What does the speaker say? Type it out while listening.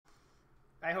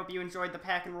I hope you enjoyed the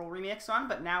Pack and Roll Remix one,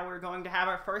 but now we're going to have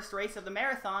our first race of the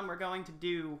marathon. We're going to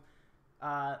do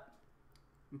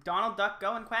Donald Duck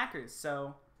Goin Quackers.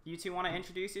 So you two want to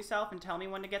introduce yourself and tell me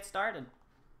when to get started.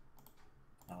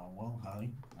 Well, hi.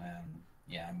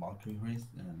 Yeah, I'm Valkyrie,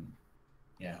 and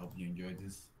yeah, I hope you enjoyed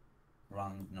this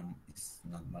run. No, it's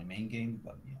not my main game,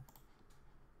 but yeah.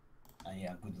 And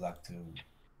yeah, good luck to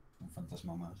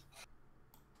UnFantasmaMas.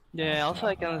 Yeah, also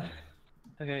I can...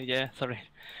 Okay, yeah, sorry.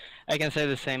 I can say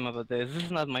the same about this. This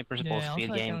is not my principal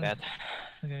speed game, but...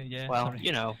 Okay, yeah, well, sorry.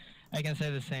 you know. I can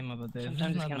say the same about this.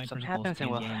 Sometimes This this is not kind my of stuff principal happens, and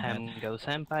speed well, game, I'm Go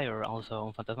Senpai, or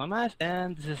also UnFantasmaMas,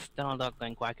 and this is Donald Duck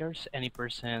and Quackers, any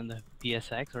person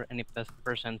PSX or any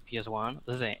person PS1.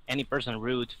 This is any person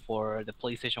root for the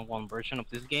PlayStation 1 version of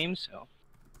this game, so...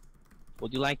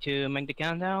 Would you like to make the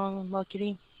countdown,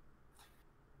 Valkyrie?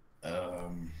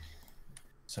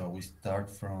 So we start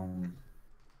from...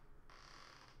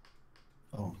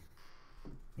 Oh,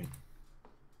 wait.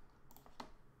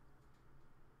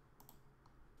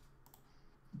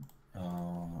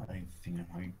 I think I'm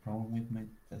having a problem with my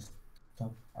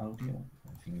desktop audio.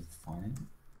 I think it's fine.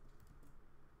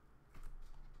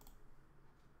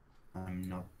 I'm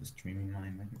not streaming my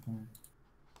microphone.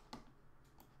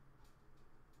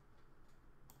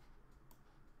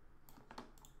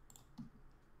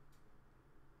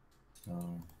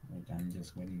 So wait, I'm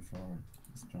just waiting for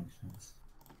instructions.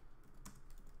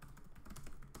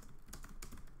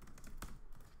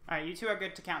 Alright, you two are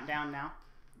good to count down now,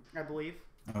 I believe.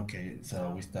 Okay,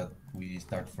 so we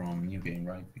start from new game,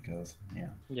 right? Because yeah.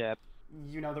 Yep.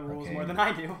 You know the rules more than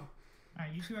I do.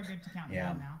 Alright, you two are good to count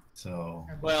down now. So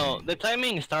well, the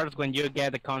timing starts when you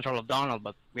get the control of Donald,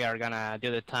 but we are gonna do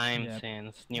the time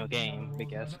since new game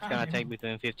because it's gonna take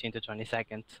between 15 to 20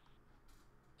 seconds.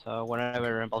 So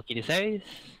whenever Valkyrie says.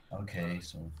 Okay,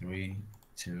 so 3,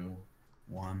 2,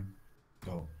 1,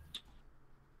 go.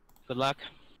 Good luck.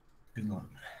 Good luck.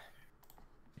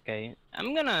 Okay,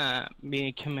 I'm gonna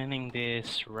be commenting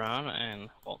this run, and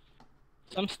well,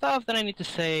 some stuff that I need to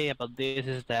say about this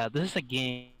is that this is a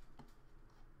game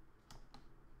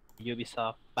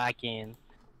Ubisoft back in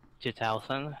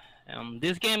 2000.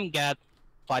 This game got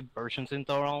 5 versions in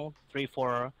total, 3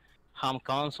 for home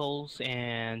consoles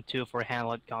and 2 for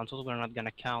handheld consoles. We're not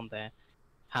gonna count the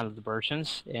handheld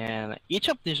versions, and each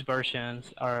of these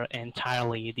versions are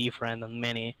entirely different in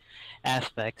many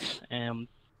aspects.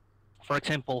 For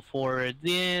example, for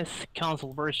these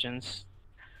console versions,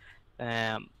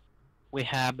 we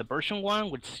have the version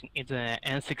 1, which is an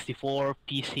N64,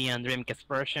 PC, and Dreamcast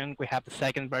version. We have the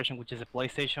second version, which is a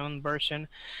PlayStation version,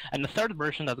 and the third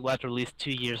version that was released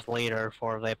 2 years later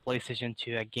for the PlayStation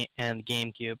 2 and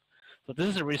GameCube. So this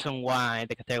is the reason why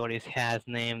the categories has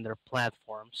named their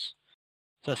platforms.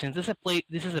 So since this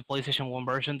is a PlayStation 1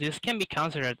 version, this can be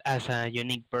considered as a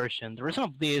unique version. The reason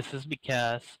of this is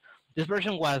because this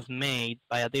version was made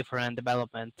by a different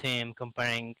development team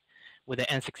comparing with the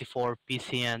N64,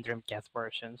 PC, and Dreamcast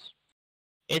versions.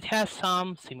 It has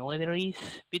some similarities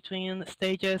between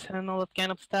stages and all that kind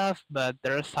of stuff, but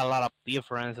there's a lot of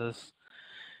differences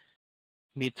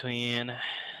between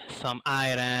some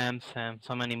items and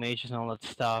some animations and all that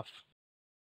stuff.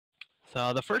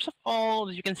 So the first of all,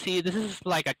 as you can see, this is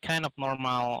like a kind of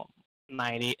normal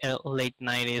late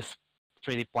 90s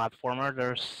 3D platformer.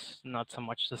 There's not so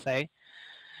much to say.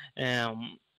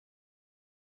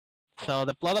 So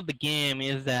the plot of the game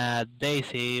is that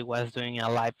Daisy was doing a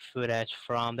live footage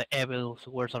from the evil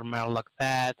words of Merlock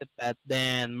pet, but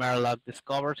then Merlock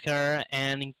discovers her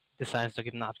and decides to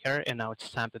kidnap her, and now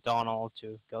it's time to Donald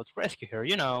to go to rescue her.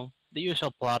 You know, the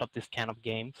usual plot of this kind of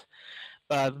games.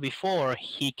 But before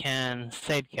he can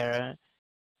save her,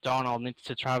 Donald needs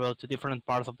to travel to different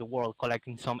parts of the world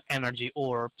collecting some energy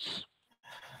orbs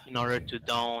in order to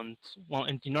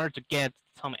in order to get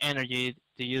some energy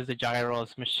to use the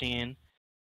gyros machine,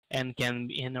 and can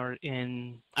be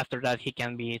after that he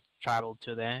can be traveled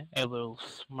to the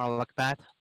Evil's Marlock path.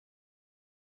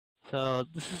 So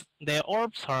the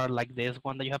orbs are like this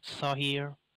one that you have saw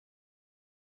here.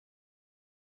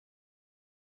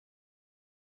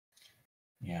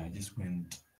 Yeah, I just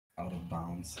went out of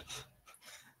bounds.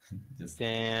 Just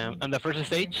on the first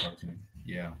stage?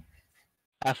 Yeah.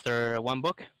 After one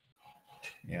book?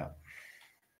 Yeah.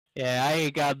 Yeah, I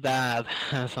got that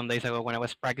some days ago when I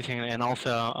was practicing, and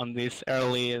also on this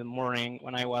early morning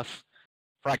when I was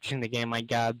practicing the game, I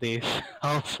got this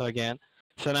also again.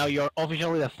 So now you're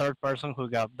officially the third person who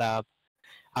got that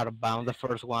out of bounds. The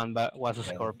first one but was a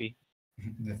Scorpio.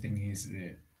 The thing is,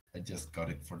 I just got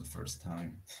it for the first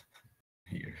time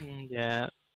here. Yeah,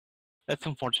 that's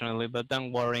unfortunately, but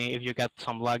don't worry. If you get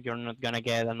some luck, you're not gonna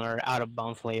get another out of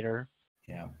bounds later.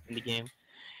 Yeah. In the game.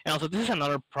 And also, this is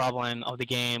another problem of the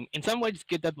game. In some ways, it's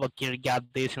good that Valkyrie got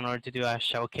this in order to do a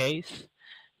showcase,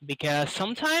 because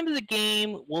sometimes the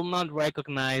game will not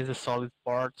recognize the solid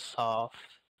parts of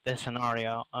the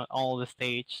scenario on all the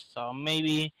stage. So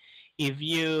maybe if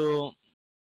you,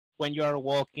 when you are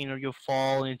walking or you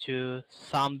fall into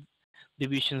some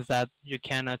divisions that you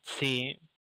cannot see,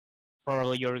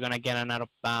 probably you're gonna get an out of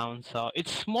bounds. So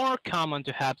it's more common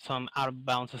to have some out of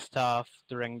bounds stuff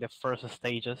during the first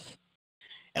stages.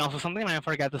 And also something I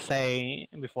forgot to say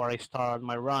before I start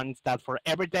my run is that for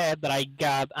every death that I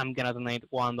got, I'm gonna donate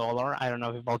 $1. I don't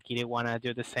know if Valkyrie wanna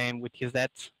do the same with his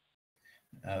deaths,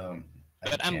 Um, I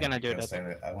but I'm can't gonna do because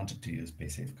that. I wanted to use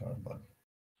basic card, but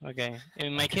Okay.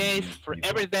 In I my can case, use for before.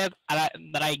 every death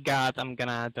that I got, I'm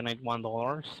gonna donate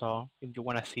 $1. So if you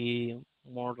wanna see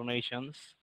more donations,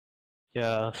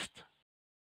 just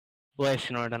bless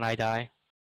in order that I die.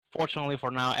 Fortunately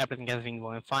for now, everything has been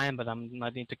going fine, but I'm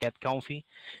not need to get comfy,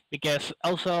 because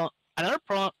also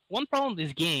one problem with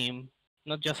this game,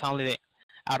 not just only the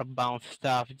out of bounds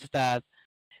stuff, it's that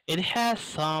it has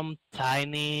some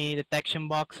tiny detection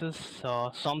boxes.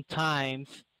 So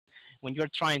sometimes when you're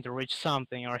trying to reach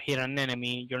something or hit an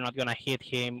enemy, you're not gonna hit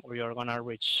him, or you're gonna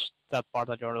reach that part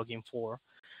that you're looking for.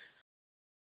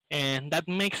 And that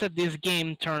makes it this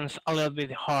game turns a little bit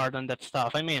hard on that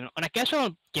stuff. I mean, on a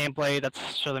casual gameplay, that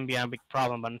shouldn't be a big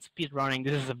problem, but in speedrunning,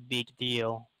 this is a big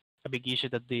deal, a big issue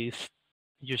that this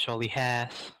usually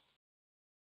has.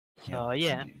 So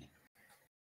yeah, indeed.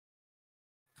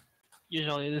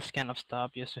 usually this kind of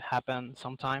stuff used to happen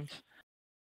sometimes.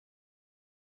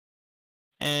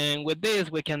 And with this,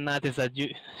 we can notice that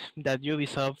that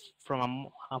Ubisoft, from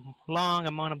a long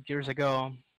amount of years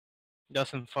ago,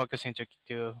 doesn't focus into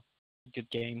good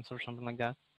games or something like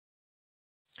that.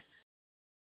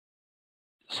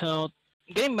 So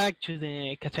getting back to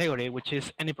the category, which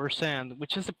is any percent,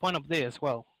 which is the point of this.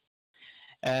 Well,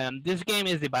 this game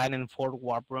is divided in 4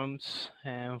 warp rooms.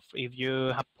 And if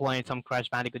you have played some Crash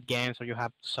Bandicoot games, or you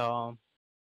have some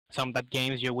bad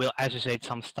games, you will associate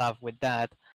some stuff with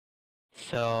that.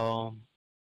 So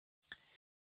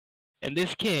in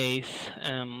this case,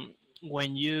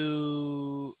 when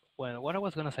you, well, what I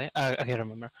was gonna say, I can't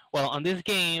remember. Well, on this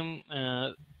game,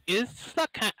 it's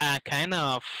a kind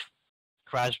of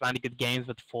Crash Bandicoot games,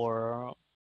 but for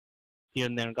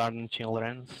kindergarten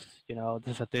children. You know,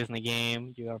 this is a Disney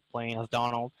game. You are playing as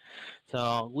Donald.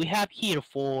 So we have here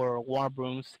 4 warp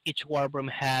rooms. Each warp room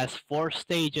has 4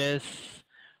 stages,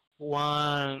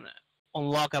 one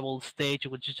unlockable stage,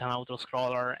 which is an auto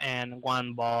scroller, and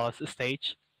one boss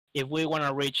stage. If we want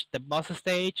to reach the boss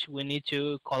stage, we need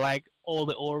to collect all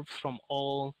the orbs from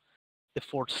all the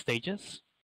 4 stages.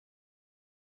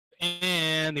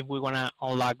 And if we want to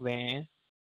unlock the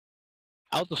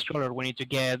auto scroller, we need to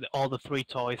get all the 3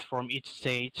 toys from each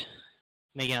stage,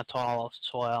 making a total of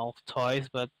 12 toys,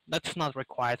 but that's not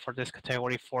required for this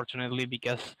category, fortunately,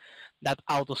 because that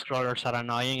auto scrollers are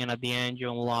annoying, and at the end you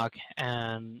unlock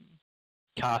an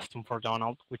costume for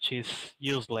Donald, which is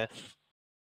useless.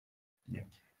 Yeah.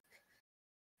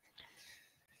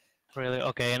 Really?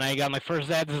 Okay, and I got my first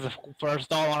death. This is the first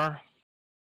dollar,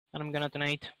 and I'm gonna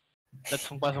donate. That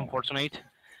was unfortunate.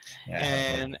 Yeah, I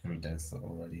And have 3 deaths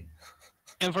already.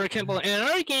 And for example, in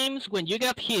other games, when you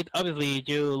get hit, obviously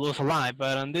you lose a life.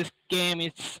 But on this game,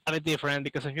 it's a bit different,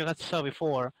 because if you got saw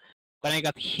before, when I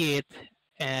got hit,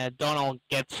 Donald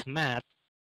gets mad.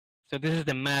 So this is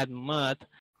the mad mud.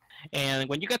 And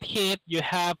when you get hit, you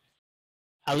have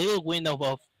a little window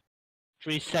of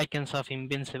 3 seconds of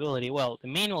invincibility. Well, the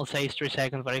manual says 3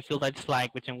 seconds, but I feel that it's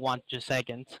like within 1-2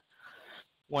 seconds.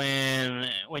 When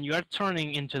you are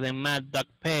turning into the mad dog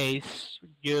pace,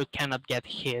 you cannot get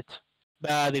hit.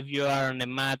 But if you are on the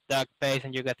mad dog pace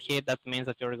and you get hit, that means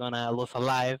that you're gonna lose a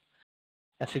life,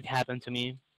 as it happened to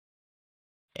me.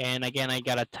 And again, I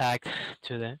got attacked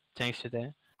thanks to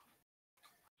the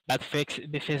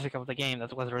the physics of the game.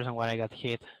 That was the reason why I got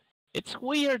hit. It's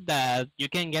weird that you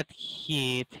can get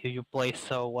hit if you play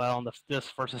so well on this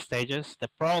first stages. The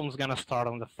problem's gonna start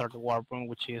on the third warp room,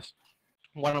 which is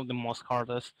one of the most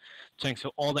hardest, thanks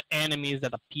to all the enemies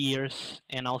that appears,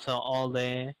 and also all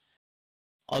the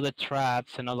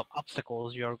traps and all the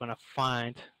obstacles you're gonna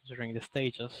find during the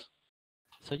stages.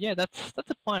 So yeah, that's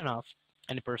the point of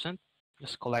any person.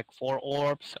 Just collect 4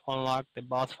 orbs, unlock the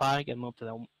boss fight, and move to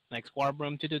the next warp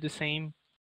room to do the same.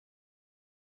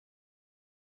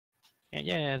 And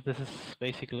yeah, this is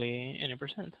basically any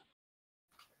percent.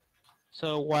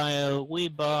 So while we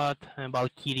bought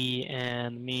Valkyrie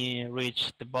and me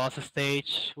reached the boss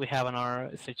stage, we have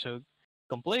another stage to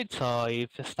complete. So if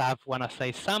staff wanna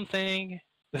say something,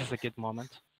 this is a good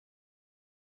moment.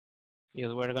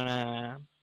 Because we're gonna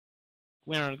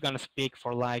we're not gonna speak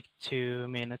for like 2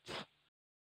 minutes.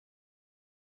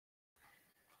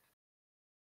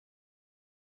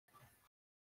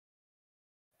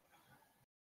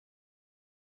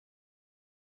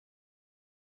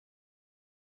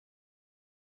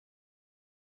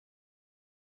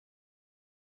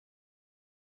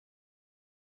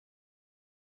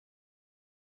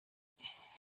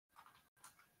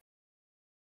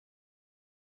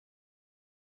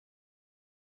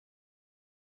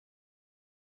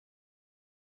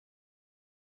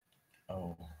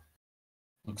 Oh,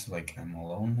 looks like I'm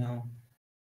alone now.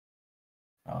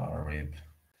 Oh, rip.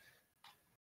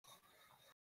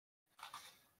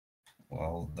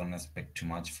 Well, don't expect too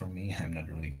much from me. I'm not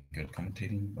really good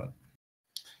commentating, but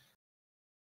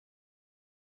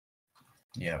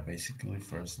yeah, basically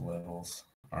first levels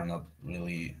are not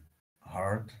really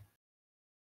hard,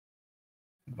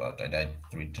 but I died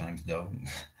 3 times though.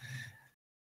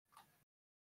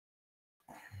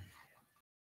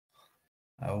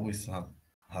 I always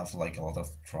have like a lot of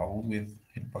trouble with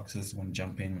hitboxes when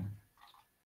jumping.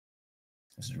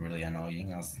 It's really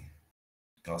annoying, as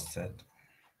Gus said.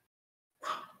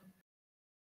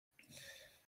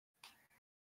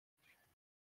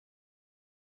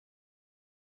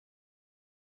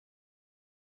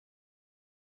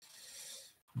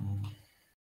 Mm.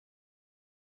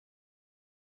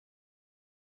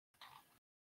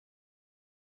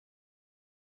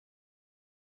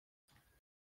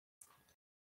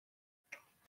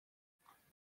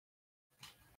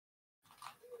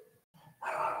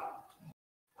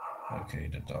 Okay,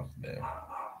 the dog there.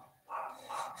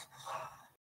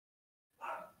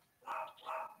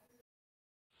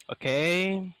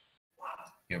 Okay,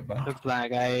 You're back? looks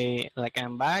like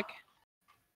I'm back.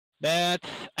 But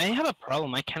I have a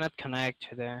problem. I cannot connect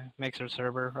to the Mixer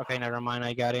server. Okay, never mind.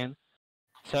 I got in.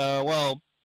 So, well,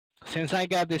 since I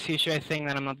got this issue, I think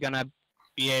that I'm not gonna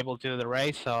be able to do the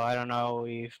race. So I don't know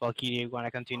if Valkyrie wanna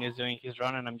continue doing his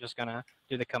run, and I'm just gonna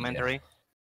do the commentary.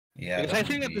 Yeah, Because that I would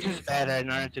think that this be is better fine.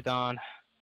 in order to don't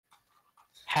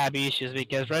have issues.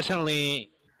 Because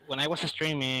recently, when I was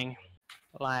streaming,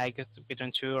 like between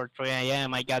 2 or 3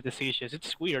 a.m. I got these issues.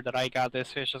 It's weird that I got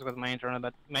these issues with my internet,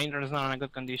 but my internet is not in a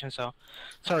good condition. So,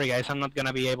 sorry guys, I'm not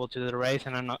gonna be able to do the race,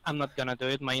 and I'm not gonna do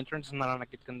it. My internet is not in a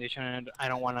good condition, and I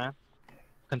don't wanna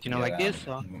continue like Yeah, this.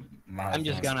 So I'm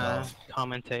just marathon gonna stuff.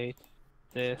 commentate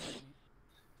this.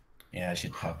 Yeah,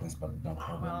 shit happens, but no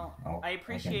problem. Well, I I can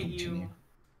appreciate continue. you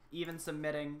even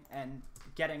submitting and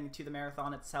getting to the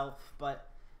marathon itself, but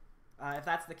if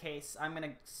that's the case, I'm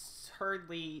gonna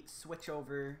hurriedly switch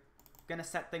over. Gonna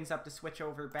set things up to switch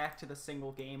over back to the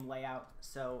single game layout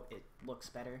so it looks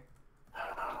better.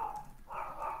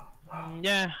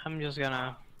 Yeah, I'm just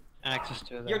gonna access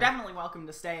to the. You're definitely welcome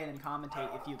to stay in and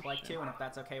commentate if you'd like to, and if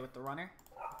that's okay with the runner.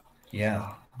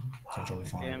 Yeah, totally Okay,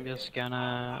 fine. I'm just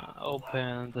gonna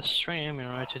open the stream in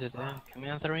order to do the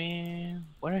commentary.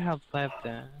 What I have left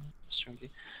the stream.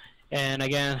 And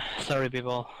again, sorry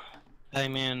people. I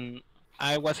mean,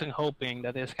 I wasn't hoping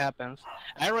that this happens.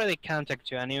 I already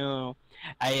contacted a new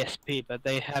ISP, but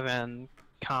they haven't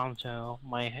come to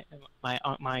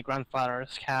my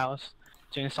grandfather's house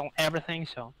to install everything.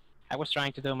 So I was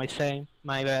trying to do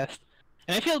my best.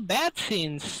 And I feel bad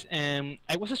since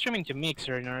I was streaming to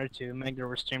Mixer in order to make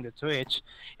the stream to Twitch,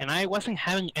 and I wasn't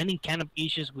having any kind of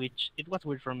issues, which it was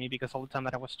weird for me because all the time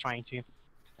that I was trying to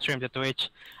stream to Twitch,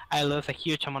 I lose a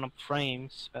huge amount of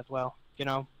frames. But well,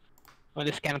 when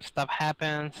this kind of stuff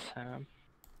happens,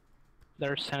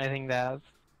 there's anything that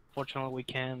fortunately we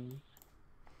can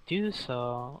do.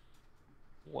 So,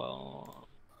 well,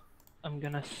 I'm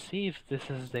gonna see if this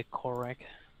is the correct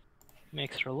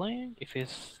mixer link. If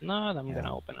it's not, I'm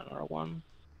gonna open another one.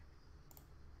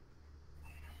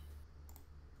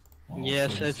 Well,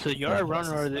 Yes, first, so you're a first boss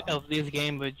is runner done. of this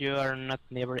game, but you are not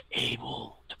never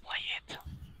able to play it.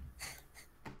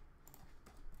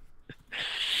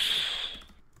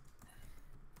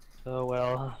 So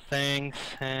well, thanks.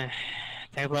 Thanks,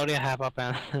 Claudia. I have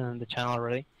opened the channel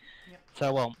already. Yep.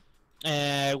 So well,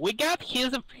 we got here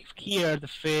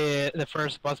the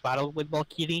first boss battle with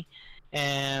Valkyrie,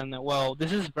 and well,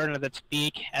 this is Bernadette's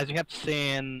peak. As you have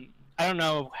seen, I don't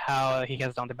know how he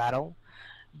has done the battle,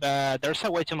 but there's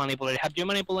a way to manipulate. Have you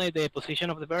manipulated the position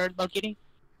of the bird, Valkyrie,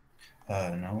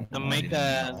 No, to I make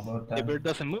didn't know about the that. bird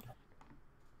doesn't move?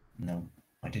 No,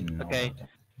 I didn't know Okay, about that.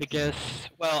 because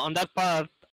well, on that part,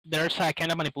 there's a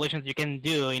kind of manipulations you can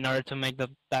do in order to make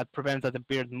that prevents that the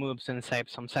bird moves inside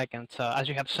some seconds. So as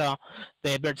you have saw,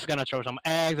 the bird's gonna throw some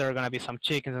eggs. There are gonna be some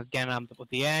chickens that gonna put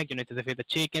the egg. You need to defeat the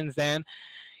chickens. Then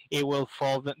it will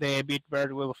fall. The big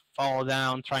bird will fall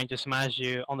down, trying to smash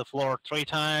you on the floor 3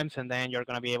 times, and then you're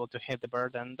gonna be able to hit the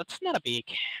bird, and that's not a big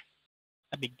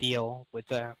deal with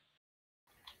the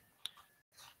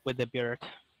bird.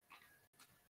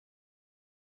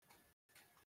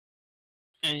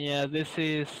 And yeah, this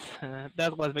is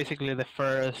that was basically the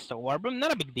first war room.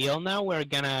 Not a big deal. Now we're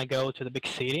gonna go to the big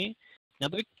city. Now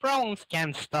the big problems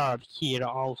can start here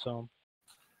also,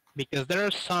 because there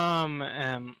are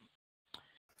some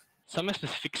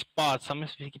specific spots, some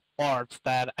specific parts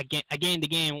that again the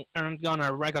game aren't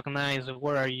gonna recognize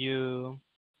where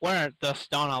the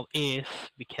tunnel is,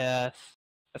 because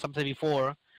as I said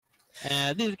before,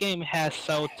 this game has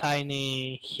so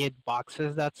tiny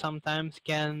hitboxes that sometimes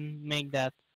can make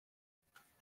that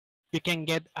you can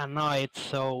get annoyed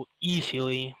so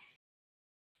easily.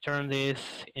 Turn this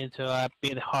into a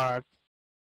bit hard.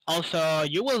 Also,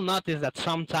 you will notice that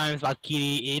sometimes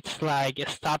Valkyrie, it's like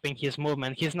stopping his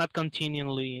movement. He's not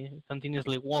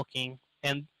continuously walking,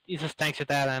 and this is thanks to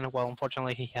that. And well,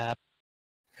 unfortunately, he had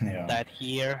Yeah. that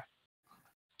here.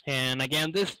 And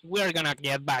again, this we're gonna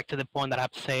get back to the point that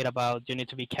I've said about you need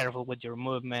to be careful with your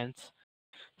movements.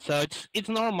 So it's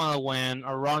normal when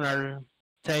a runner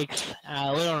takes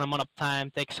a little amount of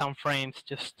time, takes some frames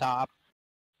to stop,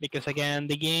 because again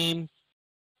the game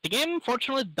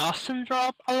unfortunately doesn't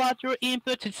drop a lot your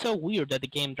inputs. It's so weird that the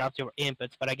game drops your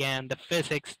inputs, but again the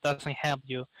physics doesn't help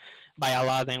you by a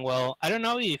lot. And well, I don't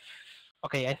know if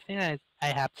okay, I think I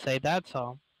have to say that.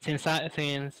 So since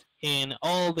in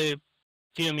all the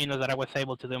few minutes that I was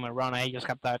able to do my run, I just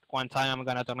got that one time. I'm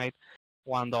gonna donate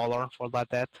 $1 for that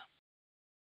debt.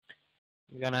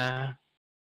 I'm gonna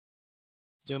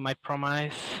do my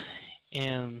promise.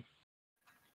 And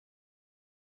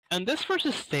this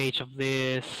first stage of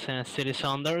this city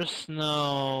zone, there's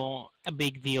no a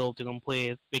big deal to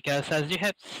complete, because as you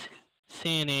have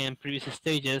seen in previous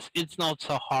stages, it's not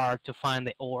so hard to find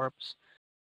the orbs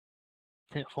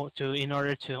in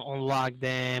order to unlock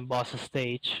the boss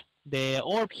stage. The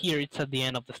orb here, it's at the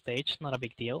end of the stage, not a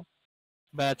big deal.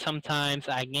 But sometimes,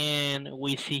 again,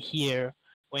 we see here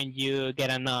when you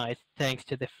get annoyed thanks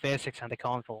to the physics and the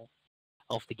control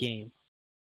of the game.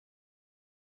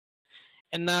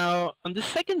 And now on the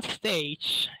second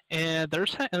stage, in the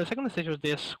second stage of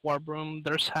this warp room,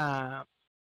 there's a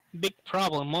big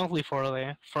problem, mostly for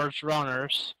the first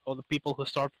runners or the people who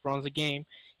start to run the game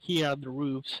here at the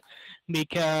roofs,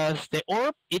 because the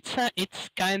orb it's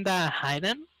kinda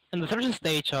hidden. In the third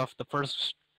stage of the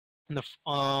first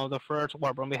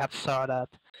warp room, we have saw that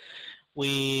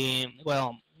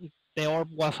the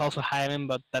orb was also hidden,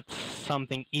 but that's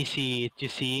something easy to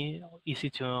see, easy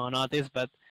to notice. But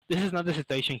this is not the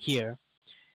situation here.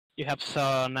 You have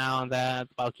saw now that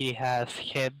Valkyrie has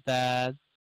hit the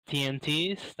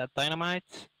TNTs, that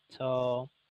dynamites. So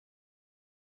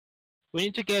we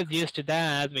need to get used to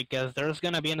that, because there's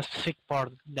gonna be a specific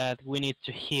part that we need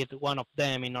to hit one of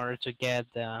them in order to get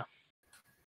the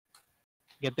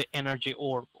energy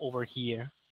orb over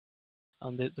here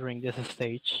during this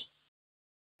stage.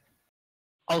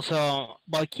 Also,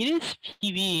 Valkyrie's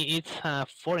PV it's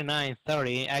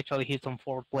 49.30. Actually, he's on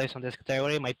 4th place on this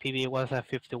category. My PV was at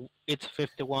 50. It's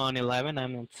 51.11.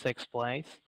 I'm in 6th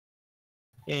place.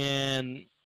 And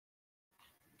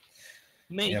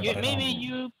Yeah, but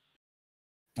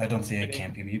I don't see I Okay.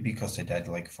 can PB because I died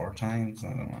like 4 times. I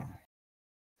don't know.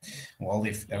 Well,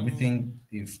 if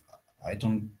I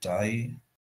don't die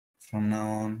from now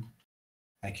on,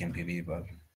 I can PB, but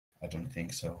I don't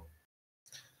think so.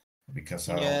 Because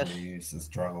I Yes. always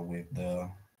struggle with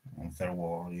the third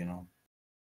wall, you know.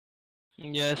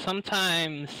 Yeah,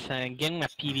 sometimes getting a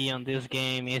PV on this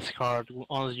game is hard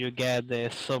once you get the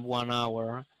sub 1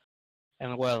 hour.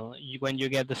 And well, when you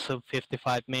get the sub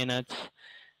 55 minutes,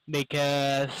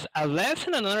 because unless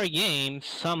in another game,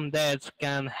 some deaths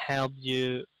can help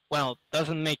you, well,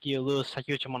 doesn't make you lose a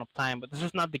huge amount of time, but this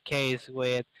is not the case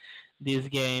with this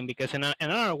game, because in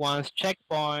other ones,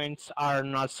 checkpoints are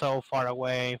not so far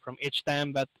away from each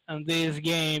time, but in this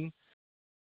game,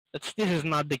 this is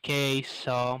not the case.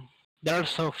 So there are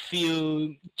so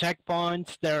few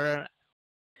checkpoints.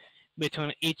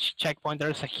 Between each checkpoint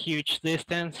there's a huge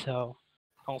distance, so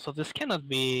also this cannot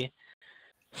be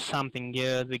something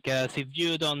good, because if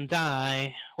you don't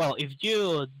die, well, if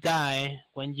you die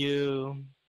when you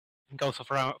go so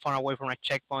far away from a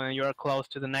checkpoint and you're close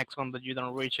to the next one but you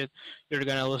don't reach it, you're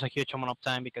gonna lose a huge amount of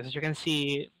time, because as you can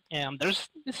see, this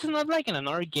is not like in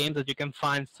another game that you can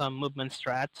find some movement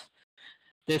strats.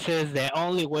 This is the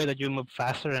only way that you move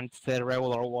faster, and it's the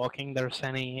regular walking. There's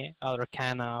any other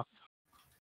kind of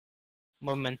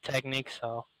movement technique,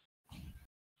 so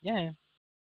yeah.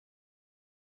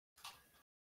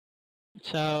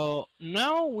 So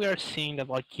now we are seeing that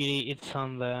Valkyrie is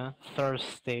on the third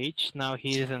stage. Now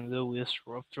he is in Lewis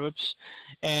Rope Troops.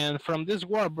 And from this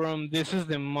warp room, this is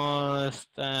the most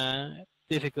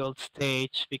difficult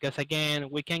stage because again,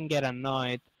 we can get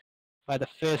annoyed by the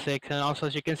physics, and also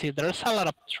as you can see, there's a lot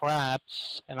of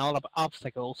traps and a lot of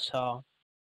obstacles, so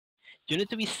you need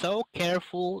to be so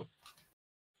careful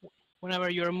whenever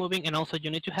you're moving, and also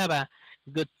you need to have a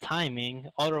good timing,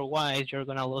 otherwise you're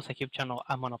gonna lose a huge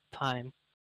amount of time.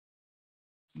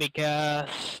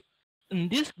 Because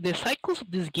the cycles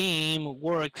of this game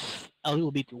works a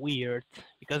little bit weird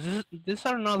because these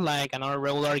are not like another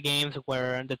regular games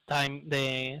where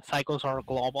the cycles are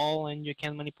global and you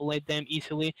can manipulate them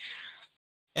easily.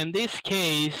 In this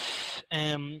case,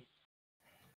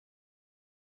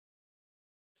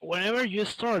 whenever you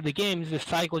start the game, is the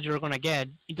cycle you're gonna get.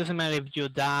 It doesn't matter if you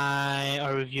die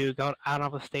or if you got out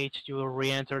of a stage, you will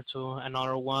re-enter to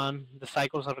another one. The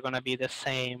cycles are gonna be the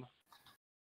same.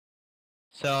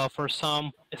 So for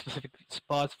some specific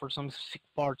spots, for some specific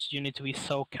parts, you need to be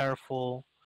so careful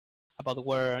about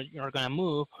where you're gonna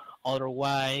move.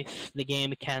 Otherwise, the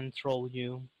game can troll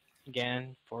you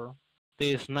again for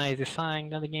this nice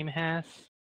design that the game has.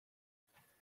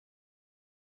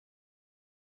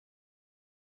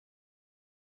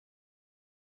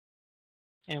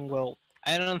 And well,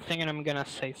 I don't think I'm gonna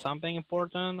say something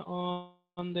important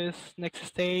on this next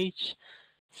stage.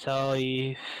 So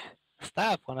if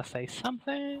staff wanna say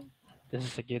something, this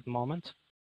is a good moment.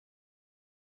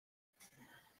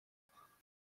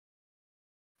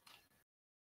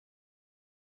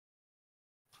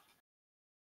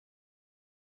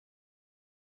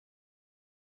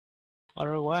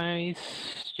 Otherwise,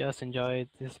 just enjoy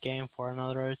this game for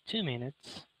another 2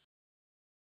 minutes.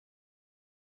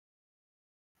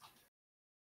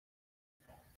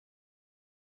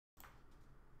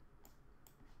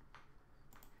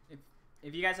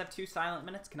 If you guys have 2 silent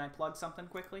minutes, can I plug something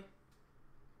quickly?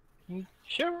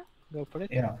 Sure, go for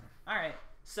it. Yeah. Alright,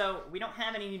 so we don't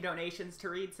have any new donations to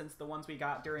read since the ones we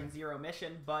got during Zero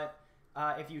Mission, but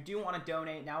if you do want to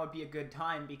donate, now would be a good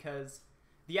time because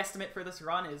the estimate for this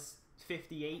run is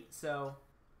 58, so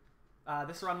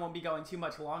this run won't be going too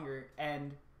much longer,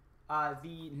 and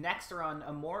the next run,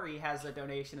 Amori has a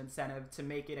donation incentive to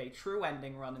make it a true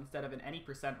ending run instead of an any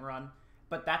percent run,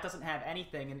 but that doesn't have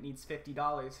anything and it needs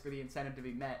 $50 for the incentive to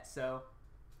be met, so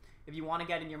if you want to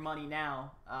get in your money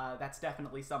now, that's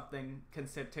definitely something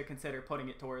to consider putting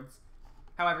it towards.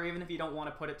 However, even if you don't want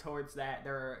to put it towards that,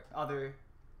 there are other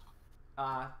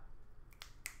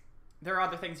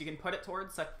things you can put it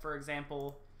towards. Such, for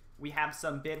example, we have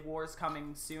some bid wars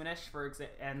coming soonish.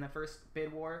 And the first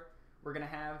bid war we're gonna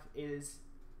have is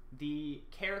the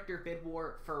character bid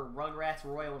war for Rugrats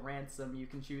Royal Ransom. You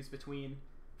can choose between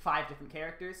 5 different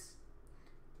characters,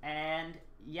 and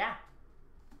yeah.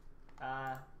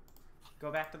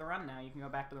 Go back to the run now. You can go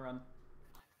back to the run.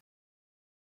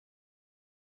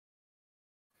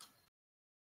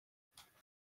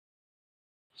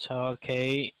 So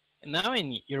okay, now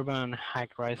in Urban High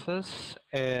Crisis,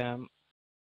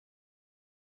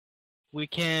 we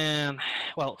can,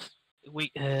 well,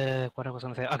 what I was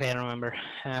gonna say. Okay, I remember.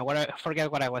 I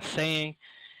forget what I was saying.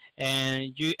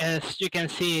 And as you can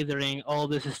see during all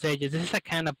these stages, this is a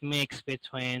kind of mix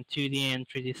between 2D and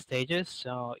 3D stages.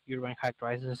 So Urban High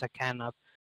Crisis is a kind of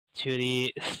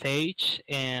 2D stage,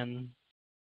 and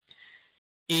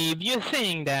if you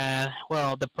think that,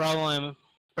 well, the problem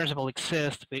principle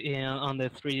exists on the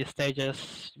 3D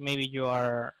stages, maybe you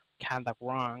are kind of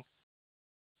wrong,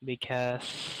 because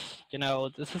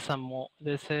this is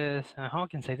how I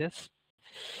can say this.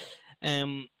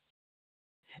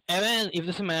 Even if it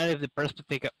doesn't matter if the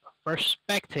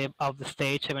perspective of the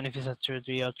stage, even if it's a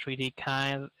 2D or 3D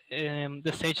kind,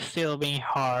 the stage is still being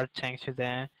hard thanks to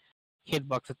the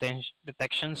hitbox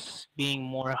detections being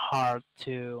more hard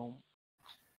to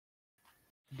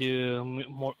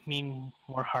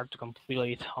more hard to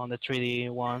complete on the 3D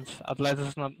ones. At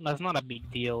least that's not a big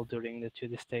deal during the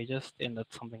 2D stages, and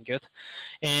that's something good.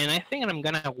 And I think I'm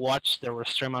gonna watch the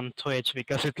stream on Twitch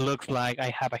because it looks like I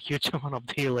have a huge amount of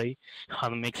delay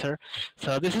on Mixer.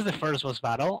 So this is the first boss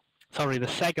battle. Sorry, the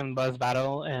second boss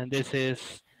battle, and this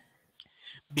is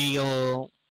Beagle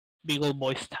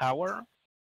Boy's Tower.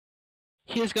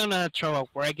 He's gonna throw a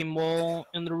wrecking ball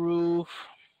in the roof.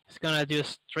 He's gonna do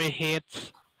 3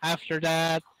 hits. After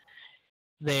that,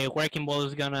 the wrecking ball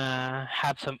is gonna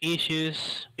have some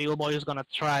issues. Beagle Boy is gonna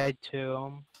try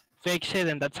to fix it,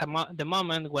 and that's the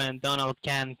moment when Donald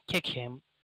can kick him.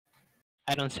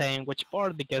 I don't say in which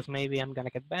part because maybe I'm gonna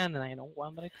get banned and I don't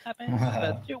want that to happen,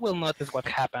 but you will notice what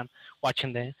happened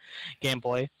watching the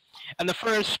gameplay. In the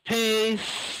first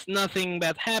phase, nothing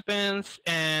bad happens,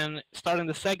 and starting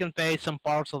the second phase, some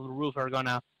parts of the roof are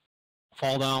gonna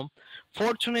fall down.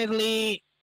 Fortunately,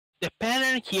 the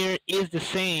pattern here is the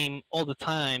same all the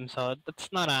time, so that's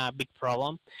not a big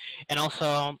problem. And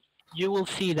also, you will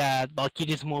see that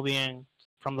Valkyrie is moving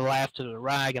from the left to the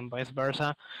right and vice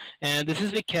versa. And this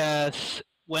is because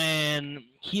when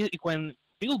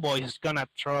Bill Boy is gonna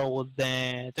throw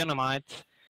the dynamite,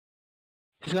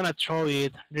 he's gonna throw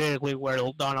it directly where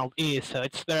Donald is. So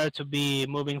it's better to be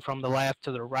moving from the left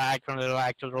to the right, from the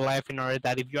right to the left, in order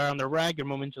that if you're on the right, you're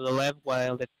moving to the left,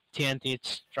 while the TNT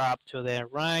is dropped to the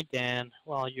right, then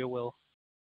well, you will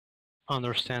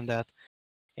understand that.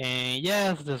 And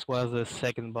yes, this was the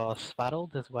second boss battle.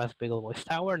 This was Biggle Boy's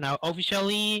Tower. Now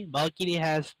officially, Valkyrie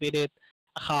has beat it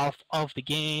half of the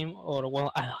game, or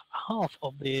well, half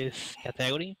of this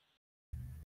category.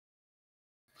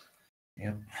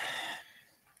 Yep.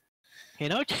 You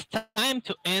know, it's time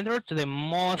to enter to the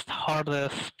most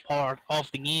hardest part of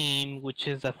the game, which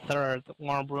is the third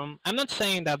warm room. I'm not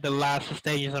saying that the last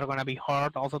stages are gonna be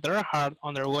hard, also they're hard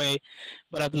on their way,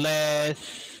 but at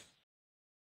least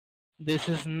this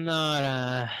is not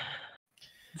a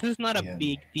Yeah.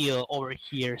 big deal over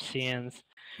here, since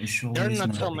there Usually are it's not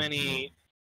not a so big deal. many.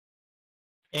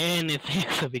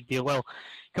 Anything's a big deal. Well,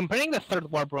 comparing the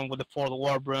third warp room with the fourth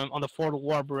warp room, on the fourth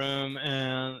warp room,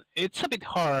 it's a bit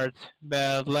hard,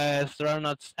 but less there are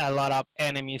not a lot of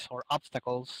enemies or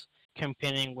obstacles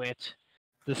comparing with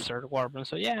the third warp room.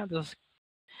 So yeah, this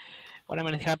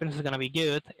whatever happens is gonna be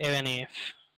good, even if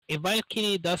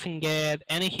Valkyrie doesn't get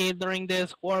any hit during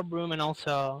this warp room and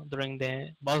also during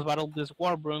the boss battle of this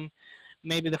warp room,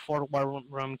 maybe the fourth warp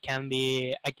room can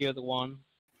be a good one.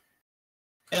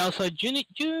 And also, you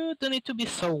don't need to be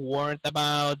so worried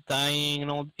about dying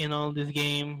in all this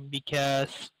game,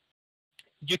 because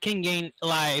you can gain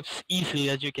lives easily,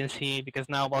 as you can see, because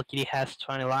now Valkyrie has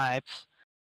 20 lives.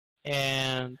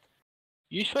 And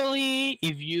usually,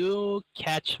 if you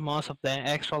catch most of the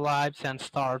extra lives and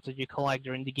stars that you collect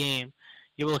during the game,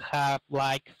 you will have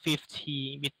like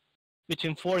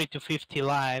between 40 to 50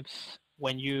 lives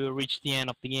when you reach the end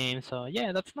of the game. So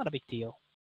yeah, that's not a big deal.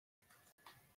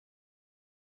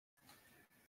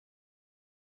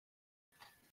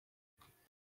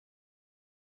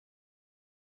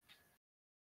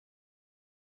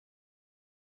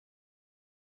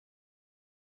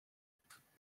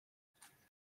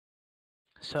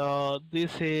 So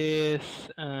this is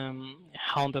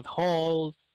Haunted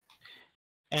Hall,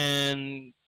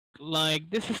 and like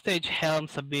this stage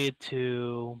helps a bit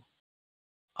to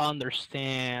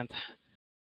understand,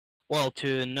 well,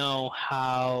 to know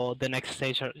how the next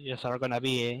stages are gonna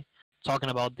be, talking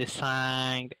about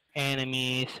design,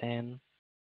 enemies, and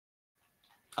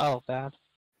all of that.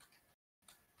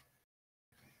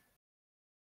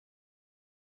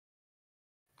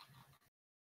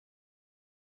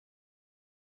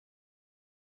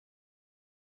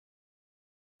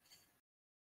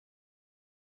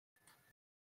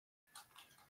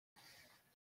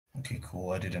 Okay,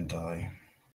 cool. I didn't die.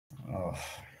 Oh.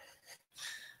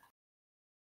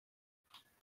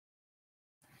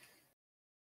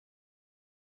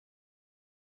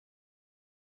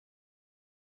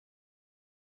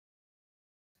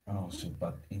 Oh, so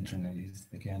bad internet is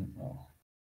again. Oh.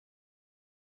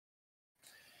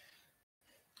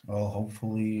 Well,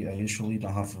 hopefully, I usually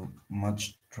don't have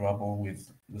much trouble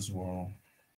with this world,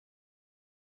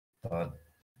 but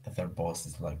the third boss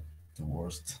is like the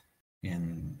worst.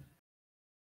 And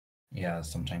yeah,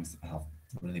 sometimes I have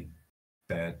really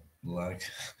bad luck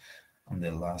on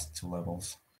the last two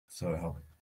levels, so I hope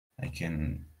I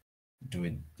can do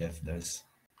it deathless.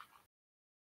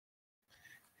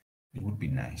 It would be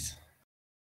nice.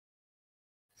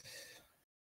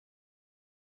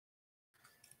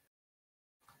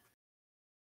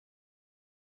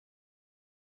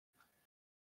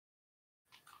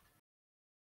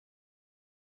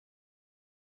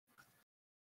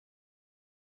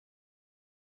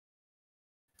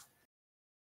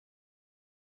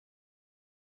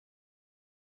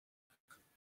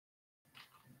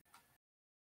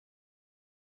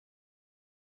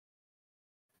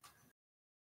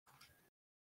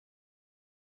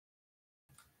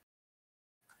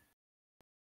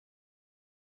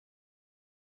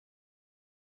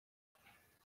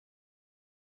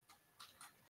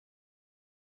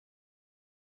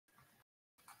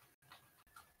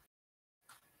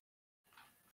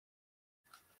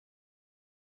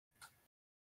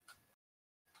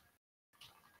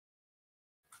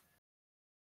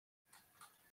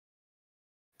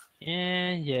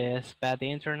 And yes, bad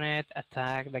internet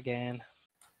attacked again.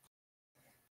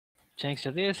 Thanks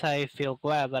to this, I feel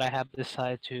glad that I have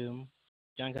decided to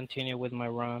continue with my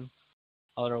run.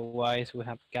 Otherwise, we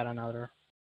have got another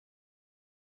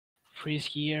freeze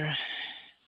here.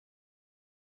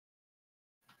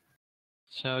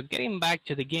 So getting back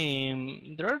to the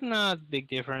game, there are not big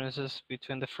differences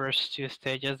between the first two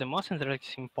stages. The most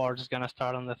interesting part is gonna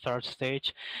start on the third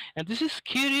stage. And this is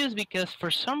curious because for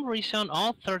some reason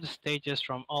all third stages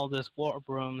from all these warp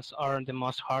rooms are the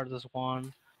most hardest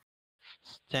one,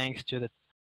 thanks to the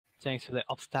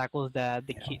obstacles that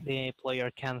the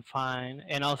player can find.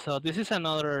 And also this is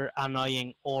another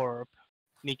annoying orb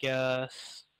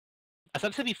because as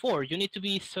I've said before, you need to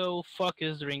be so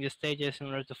focused during the stages in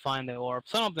order to find the orb.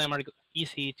 Some of them are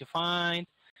easy to find,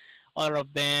 other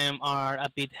of them are a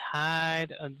bit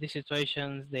hard. In these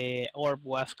situations, the orb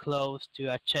was close to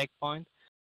a checkpoint.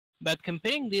 But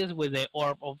comparing this with the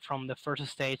orb from the first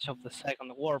stage of the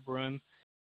second warp room,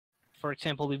 for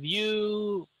example, if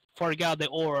you forgot the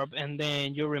orb and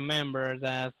then you remember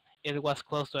that it was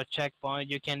close to a checkpoint,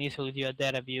 you can easily do a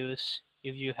data abuse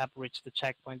if you have reached the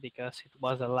checkpoint because it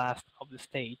was the last of the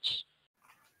stage.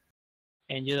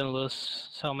 And you don't lose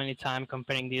so many time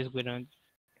comparing this with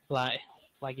like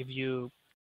if you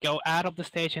go out of the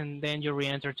stage and then you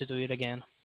re-enter to do it again.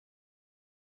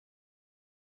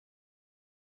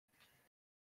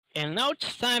 And now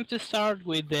it's time to start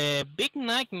with the big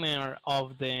nightmare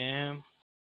of the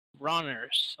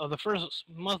runners, of the first,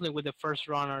 mostly with the first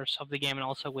runners of the game, and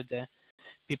also with the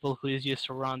people who is used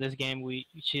to run this game, which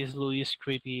is Louis'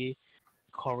 creepy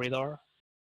corridor.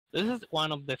 This is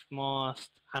one of the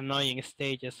most annoying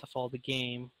stages of all the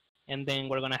game, and then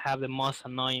we're gonna have the most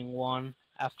annoying one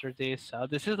after this. So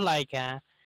this is like a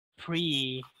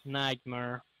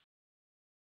pre-nightmare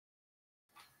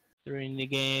during the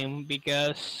game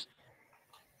because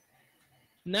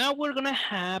now we're gonna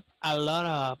have a lot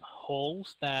of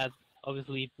holes that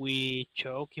obviously if we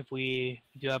choke, if we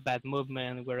do a bad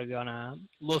movement, we're gonna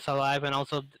lose a life. And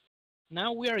also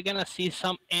now we are gonna see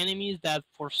some enemies that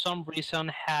for some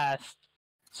reason has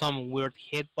some weird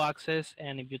hitboxes,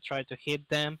 and if you try to hit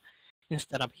them,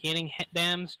 instead of hitting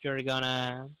them, you're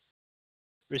gonna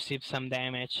receive some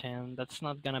damage, and that's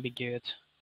not gonna be good.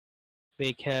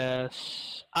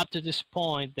 Because up to this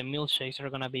point, the milkshakes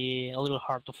are gonna be a little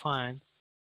hard to find.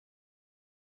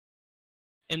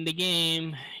 In the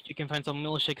game, you can find some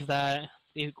milkshakes that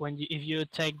if you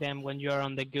take them when you're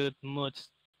on the good mood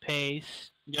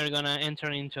pace, you're gonna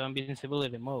enter into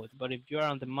invincibility mode. But if you're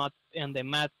on the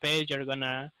mad pace, you're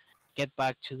gonna get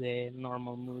back to the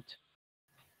normal mood.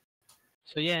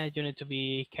 So yeah, you need to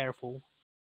be careful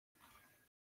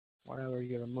wherever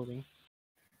you're moving.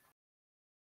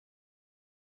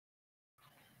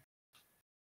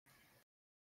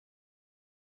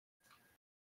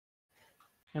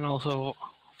 And also,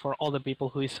 for all the people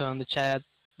who is on the chat,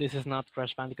 this is not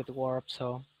Crash Bandicoot Warp,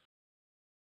 so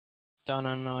don't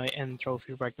annoy and throw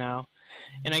feedback now.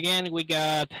 And again, we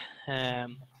got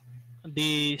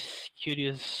this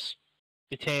curious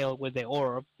detail with the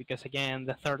orb, because again,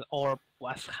 the third orb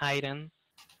was hidden.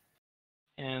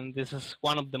 And this is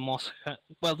one of the most,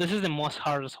 well, this is the most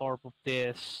hardest orb of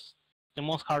this, the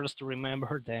most hardest to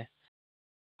remember, the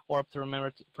orb to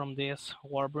remember from this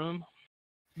warp room.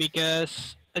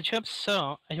 Because as you have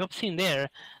seen there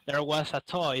was a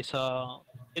toy, so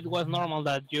it was normal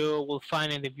that you will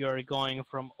find it if you're going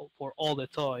for all the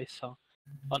toys. So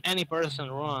on any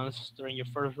person runs during your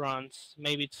first runs,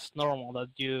 maybe it's normal that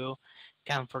you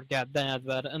can forget that,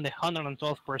 but in the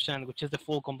 112%, which is the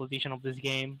full completion of this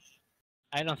game,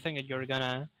 I don't think that you're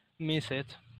gonna miss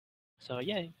it. So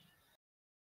yeah.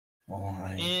 Well,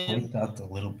 I played that a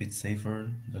little bit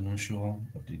safer than usual,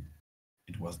 but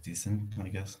it was decent, I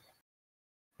guess.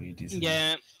 Pretty decent.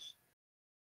 Yeah,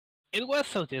 it was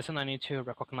so decent. I need to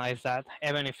recognize that,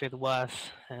 even if it was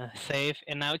safe.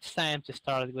 And now it's time to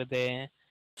start with the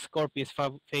Scorpion's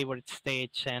favorite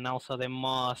stage, and also the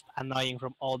most annoying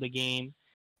from all the game,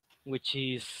 which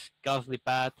is Ghostly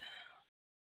Path.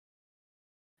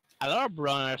 A lot of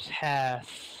runners has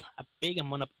a big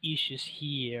amount of issues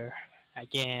here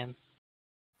again.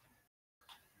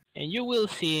 And you will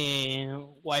see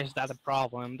why is that a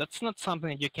problem. That's not something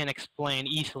that you can explain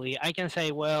easily. I can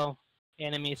say, well,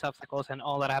 enemies, obstacles, and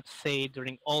all that I've said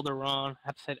during all the run,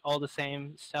 I've said all the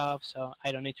same stuff, so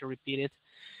I don't need to repeat it.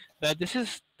 But this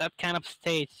is that kind of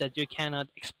stage that you cannot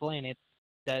explain it,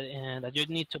 that you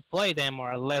need to play them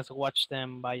or at least watch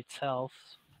them by itself.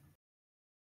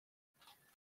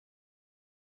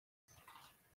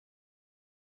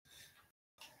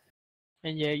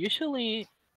 And yeah, usually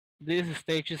this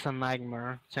stage is a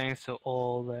nightmare thanks to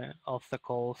all the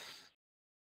obstacles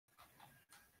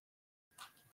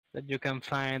that you can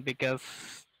find, because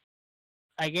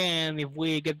again, if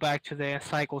we get back to the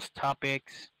cycles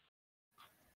topics,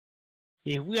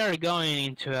 if we are going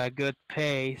into a good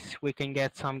pace, we can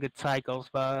get some good cycles,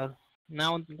 but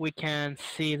now we can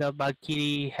see that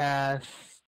Valkyrie has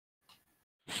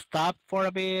stopped for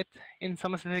a bit in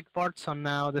some specific parts, so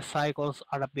now the cycles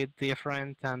are a bit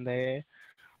different than the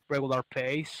regular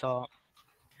pace. So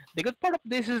the good part of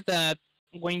this is that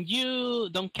when you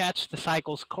don't catch the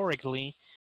cycles correctly,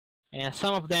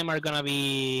 some of them are gonna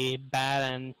be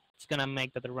bad and it's gonna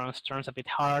make that the runs turns a bit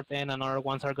hard, and another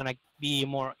ones are gonna be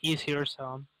more easier.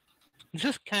 So this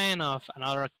is kind of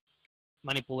another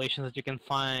manipulations that you can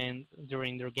find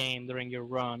during your game, during your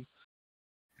run,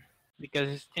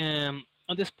 because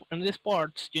on this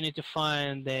parts you need to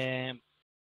find the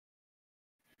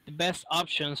best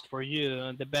options for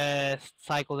you, the best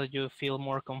cycle that you feel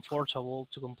more comfortable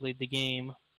to complete the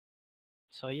game.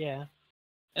 So yeah,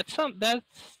 that's a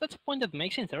point that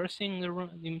makes interesting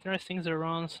the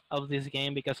runs of this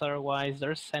game, because otherwise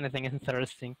there's anything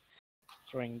interesting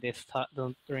during this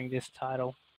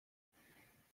title.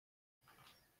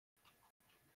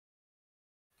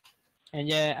 And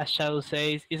yeah, as Shadow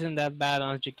says, isn't that bad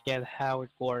once you get how it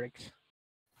works?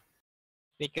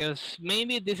 Because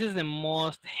maybe this is the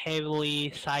most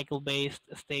heavily cycle-based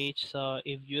stage, so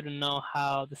if you don't know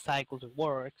how the cycles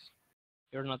works,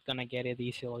 you're not gonna get it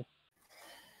easily.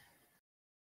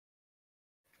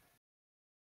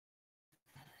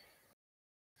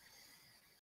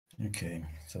 Okay,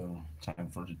 so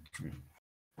time for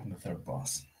the third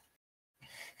boss.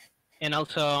 And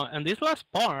also, in this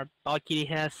last part, Valkyrie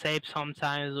has saved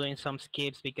sometimes doing some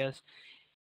skips, because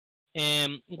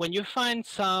when you find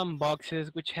some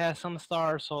boxes which has some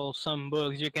stars or some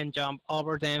books, you can jump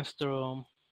over them to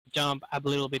jump a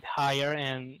little bit higher.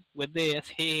 And with this,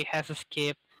 he has a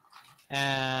skip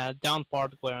down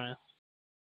part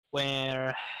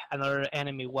where another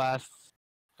enemy was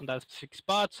on that specific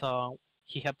spot, so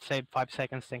he had saved 5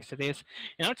 seconds thanks to this.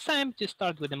 And now it's time to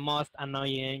start with the most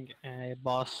annoying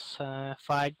boss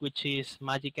fight, which is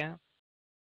Magica.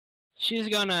 She's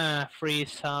gonna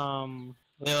freeze some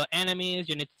little enemies,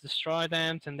 you need to destroy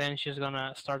them, and then she's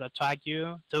gonna start attack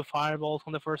you. 2 fireballs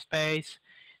on the first phase,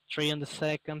 3 on the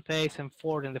second phase, and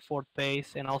 4 in the fourth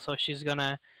phase. And also she's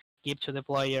gonna give to the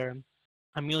player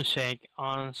a milkshake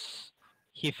once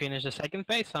he finishes the second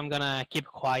phase. So I'm gonna keep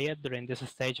quiet during this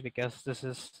stage because this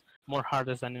is more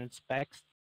harder than it expects,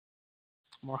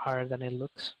 more harder than it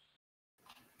looks.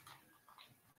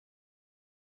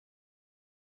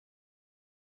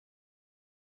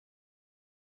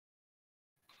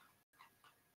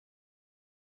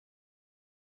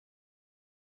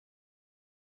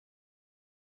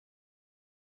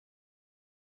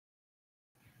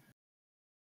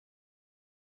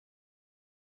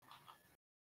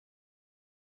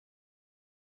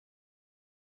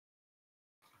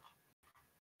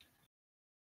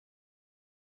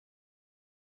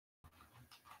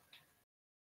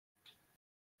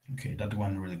 Okay, that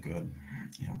one really good.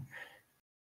 Yeah.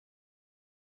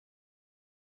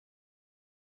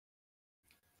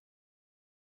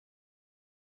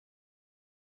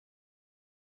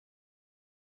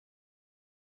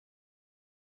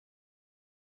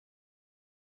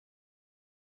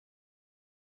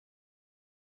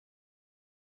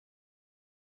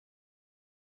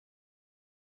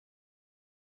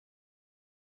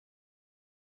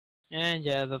 And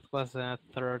yeah, that was the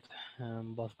third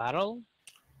boss battle.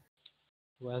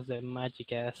 It was the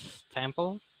Magic Ass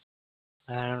Temple.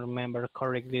 I don't remember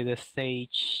correctly the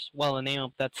stage, well, the name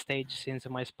of that stage, since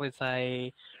in my splits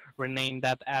I renamed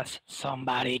that as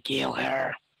Somebody Kill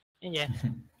Her. And yeah,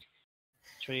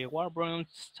 3 Warp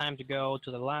Runes, time to go to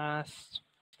the last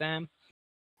of them,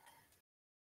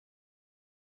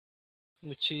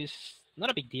 which is not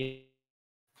a big deal.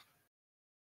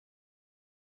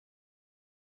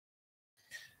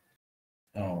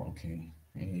 Oh, okay.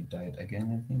 He died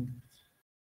again, I think.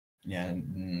 Yeah,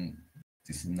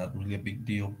 this is not really a big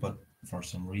deal, but for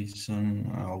some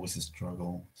reason I always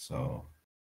struggle, so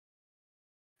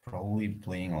probably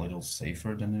playing a little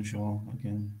safer than usual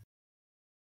again.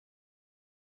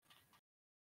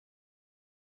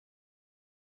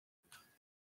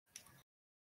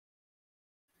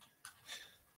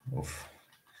 Oof.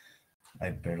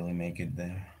 I barely make it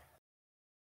there.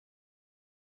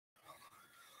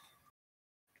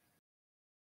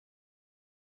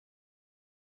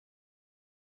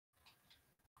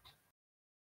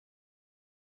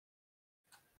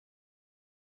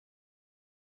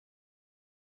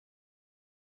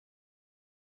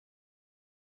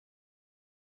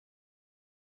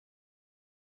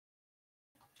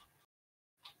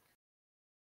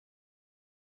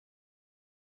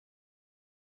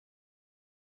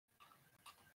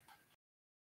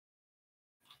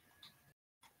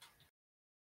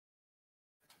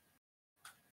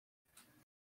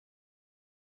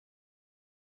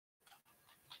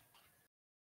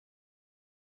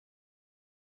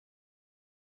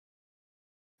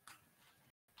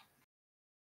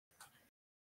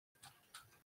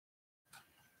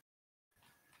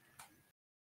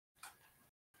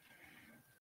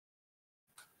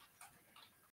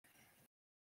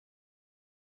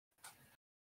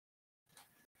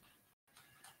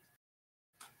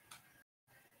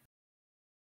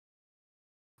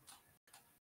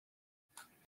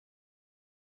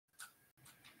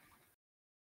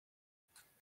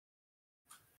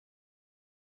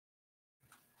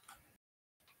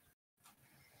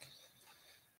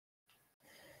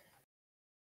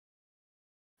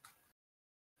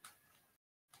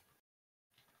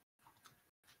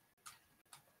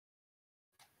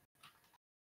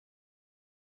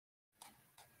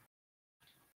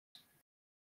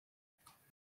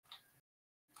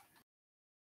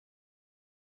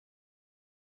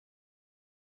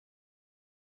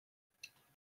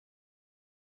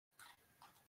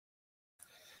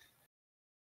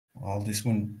 Well, this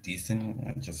one decent.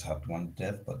 I just had one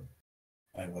death, but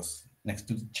I was next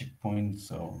to the checkpoint,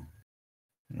 so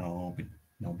no big,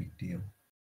 no big deal.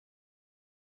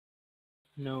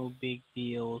 No big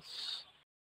deals.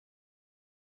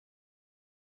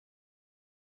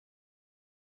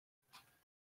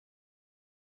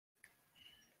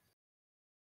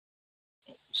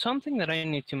 Something that I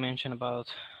need to mention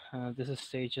about these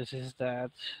stages is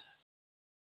that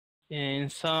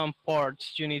in some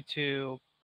parts you need to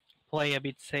play a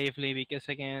bit safely because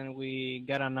again we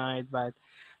got annoyed by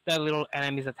that little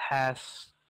enemies that has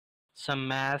some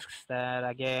masks that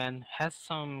again has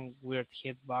some weird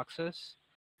hitboxes.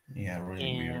 Yeah,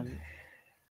 really weird. And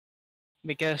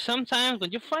because sometimes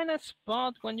when you find a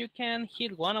spot when you can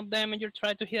hit one of them and you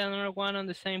try to hit another one on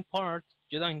the same part,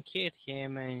 you don't hit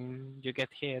him and you get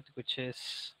hit, which is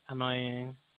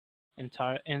annoying,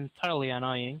 entirely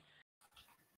annoying.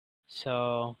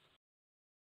 So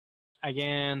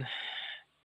again,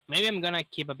 maybe I'm gonna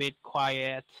keep a bit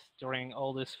quiet during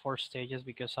all these four stages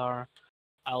because are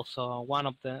also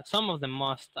some of the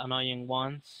most annoying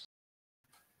ones.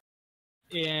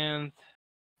 And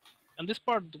on this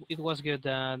part, it was good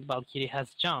that Valkyrie has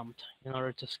jumped in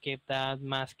order to escape that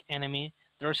masked enemy.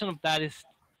 The reason of that is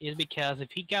because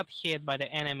if he got hit by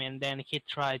the enemy and then he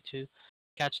tried to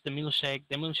catch the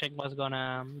milkshake was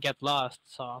gonna get lost.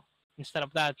 So instead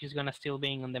of that, he's gonna still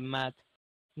being on the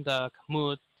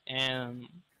mood, and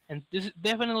this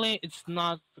definitely it's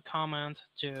not common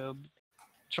to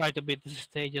try to beat these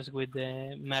stages with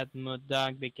the mad mood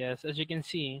dog because as you can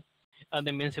see on the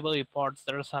invincibility parts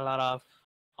there's a lot of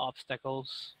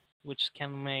obstacles which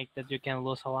can make that you can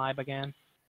lose a life again.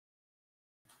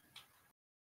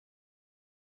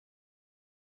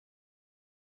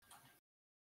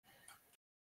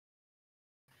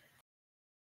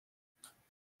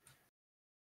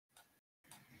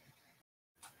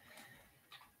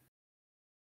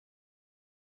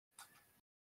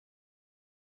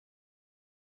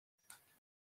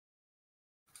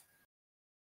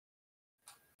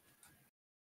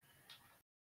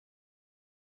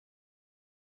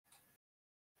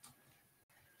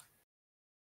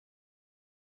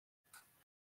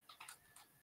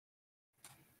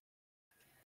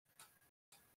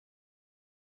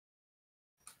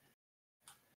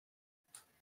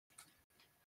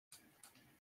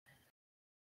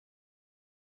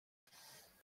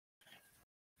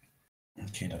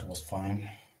 Okay, that was fine.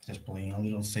 Just playing a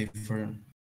little safer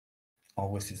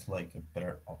always is like a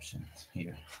better option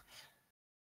here.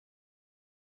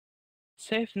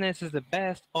 Safeness is the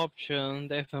best option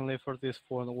definitely for this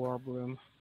fourth war room.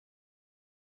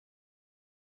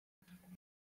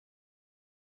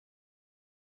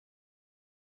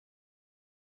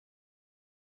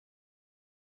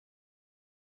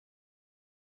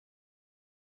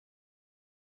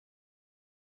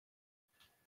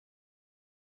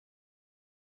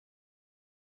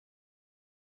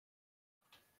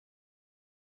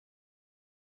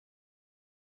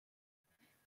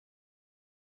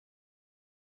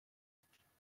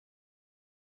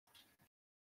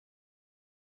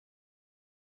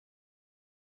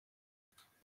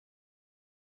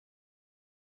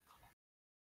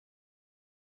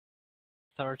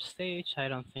 Third stage, I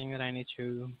don't think that I need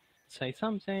to say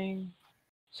something,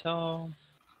 so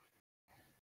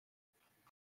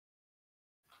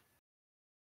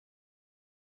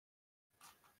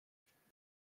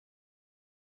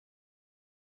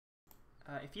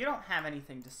If you don't have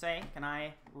anything to say, can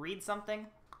I read something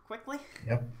quickly?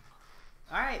 Yep.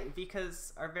 Alright,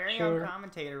 because our very Sure. own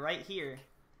commentator right here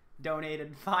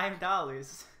donated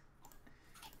 $5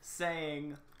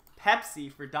 saying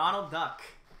Pepsi for Donald Duck.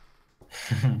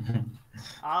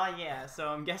 Ah, yeah, so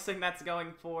I'm guessing that's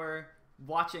going for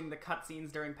watching the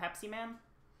cutscenes during Pepsi Man?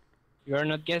 you're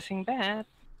not guessing that.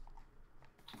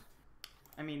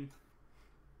 I mean,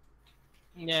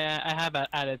 Yeah, I have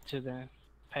added to the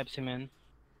Pepsi Man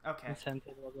okay.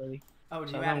 incentive already. Oh,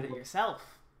 So you don't added it worry.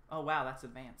 yourself? Oh, wow, that's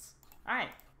advanced. Alright,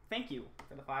 thank you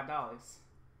for the $5.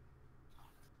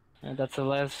 And that's the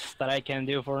less that I can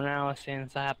do for now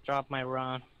since I have dropped my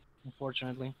run,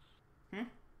 unfortunately. Hmm?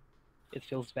 It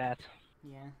feels bad.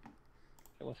 Yeah.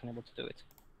 I wasn't able to do it.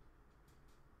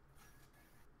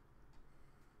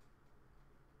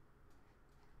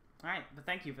 Alright, but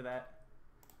thank you for that.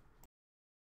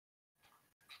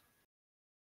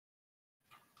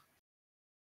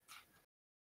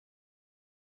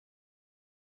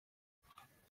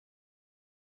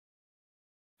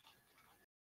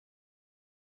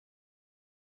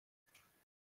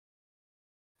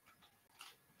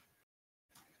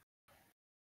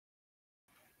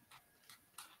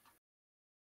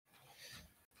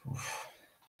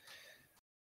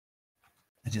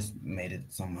 I just made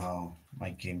it somehow.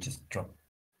 My game just dropped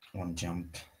one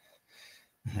jump.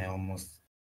 I almost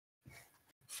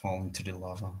fall into the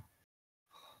lava.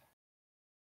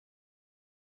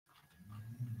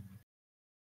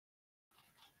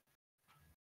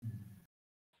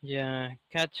 Yeah,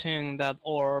 catching that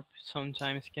orb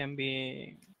sometimes can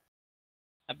be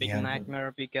a big Yeah, but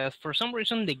nightmare because for some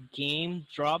reason the game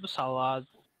drops a lot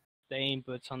the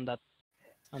inputs on that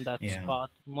yeah, spot,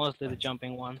 mostly I, the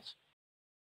jumping ones.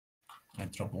 I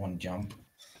dropped one jump,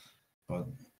 but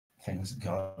thanks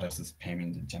God I was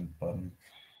spamming the jump button.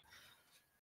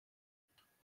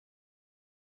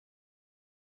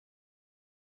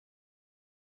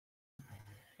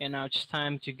 And now it's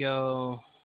time to go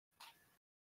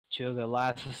to the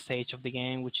last stage of the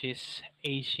game, which is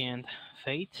Ancient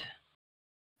Fate.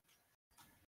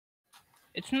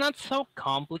 It's not so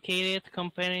complicated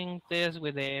comparing this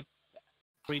with the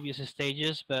previous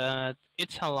stages, but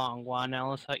it's a long one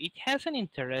also. It has an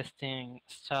interesting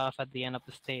stuff at the end of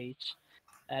the stage.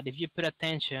 And if you put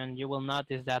attention, you will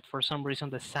notice that for some reason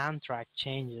the soundtrack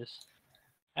changes.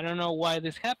 I don't know why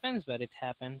this happens, but it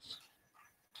happens.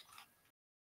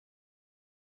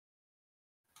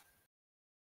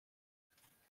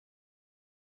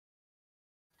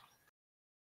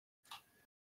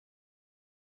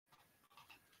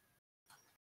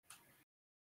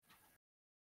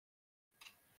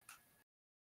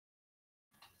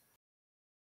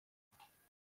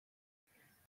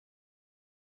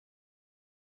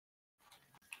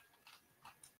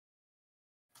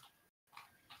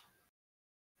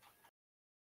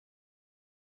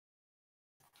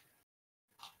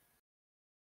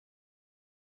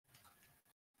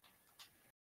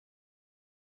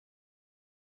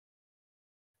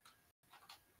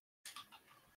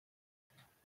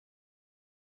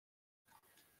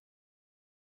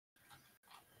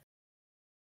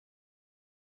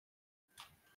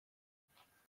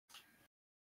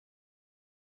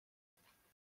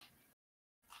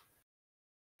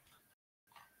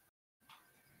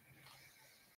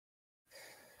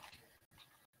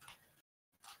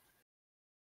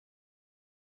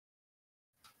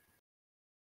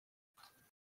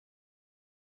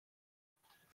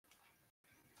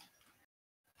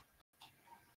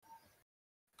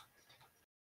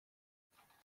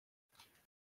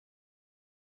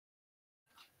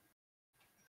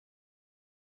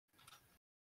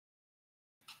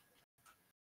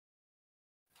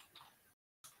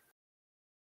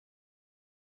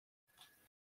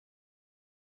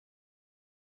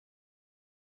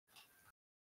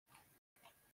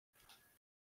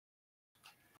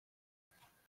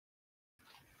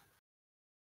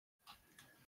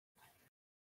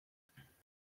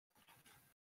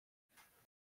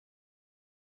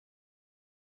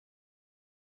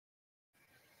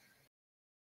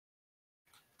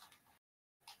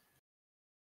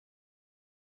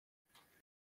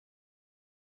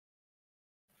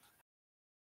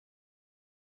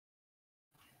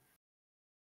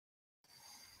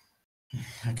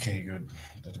 Okay, good.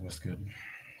 That was good.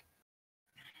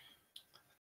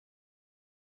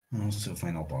 Also,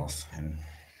 final boss, and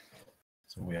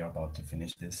so we are about to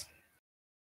finish this.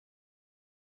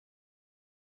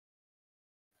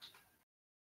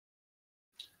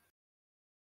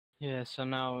 Yeah, so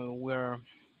now we're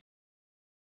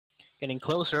getting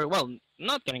closer. Well,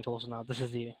 not getting closer now. This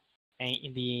is the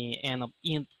end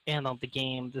of the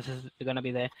game. This is gonna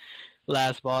be the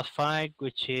last boss fight,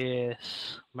 which is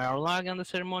Merlag in the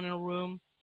ceremonial room.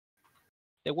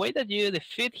 The way that you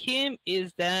defeat him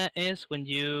is when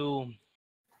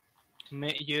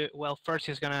well, first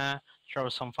he's gonna throw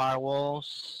some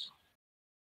firewalls,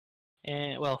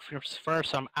 and well, first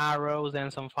some arrows, then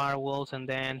some firewalls, and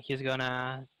then he's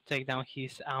gonna take down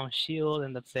his own shield,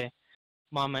 and that's the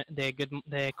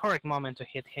correct moment to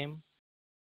hit him.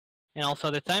 And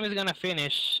also the time is gonna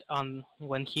finish on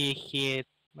when he hit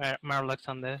Marlux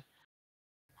on the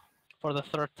for the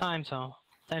third time, so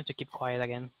time to keep quiet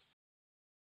again.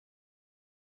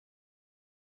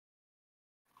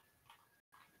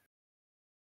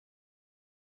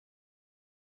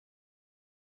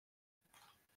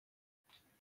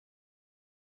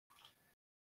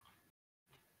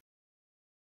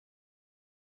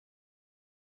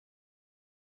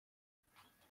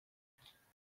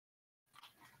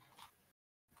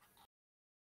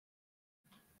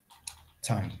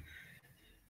 Time.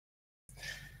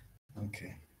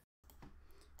 Okay.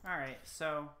 All right,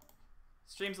 so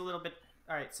stream's a little bit.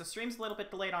 All right, so stream's a little bit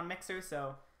delayed on Mixer,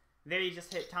 so there you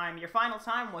just hit time. Your final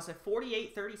time was a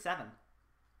 48:37.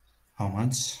 How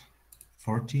much?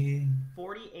 40?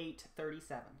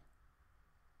 48:37.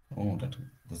 Oh,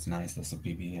 that's nice. That's a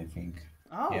PB, I think.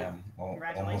 Oh, Yeah, almost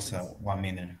congratulations. 1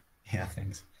 minute. Yeah,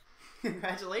 thanks.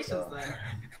 Congratulations So, then.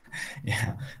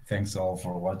 yeah, thanks all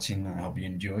for watching. I hope you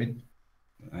enjoyed.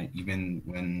 Even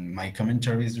when my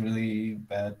commentary is really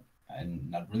bad, I'm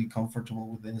not really comfortable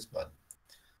with this, but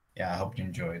yeah, I hope you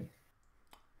enjoyed.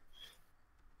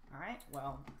 Alright,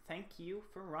 well, thank you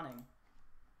for running.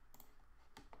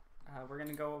 We're going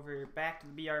to go over back to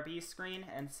the BRB screen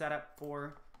and set up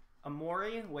for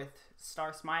Amori with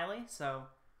Star Smiley, so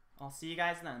I'll see you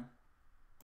guys then.